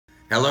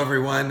Hello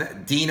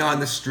everyone, Dean on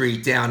the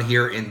street down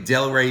here in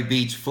Delray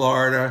Beach,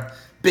 Florida.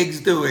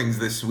 Big doings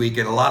this week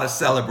and a lot of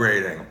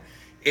celebrating.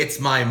 It's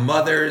my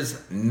mother's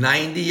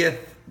 90th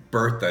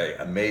birthday.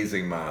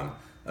 Amazing, Mom.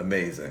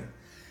 Amazing.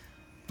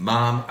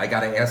 Mom, I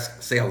gotta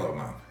ask, say hello,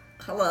 Mom.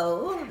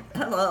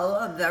 Hello,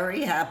 I'm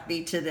very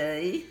happy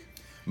today.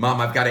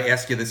 Mom, I've gotta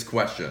ask you this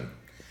question.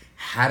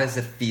 How does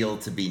it feel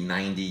to be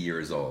 90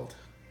 years old?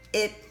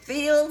 It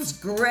feels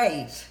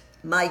great.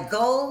 My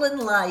goal in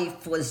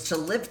life was to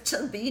live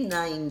to be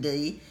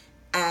 90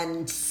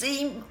 and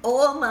see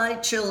all my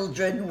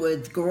children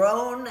with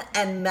grown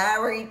and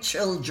married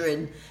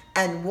children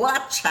and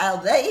watch how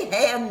they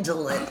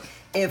handle it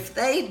if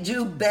they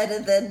do better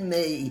than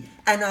me.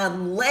 And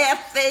I'm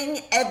laughing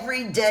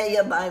every day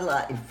of my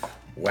life.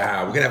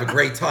 Wow, we're gonna have a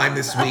great time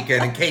this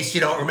weekend. In case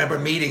you don't remember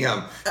meeting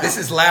him, this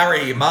is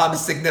Larry,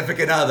 Mom's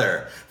significant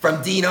other,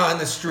 from Dean on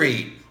the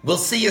street. We'll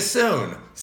see you soon.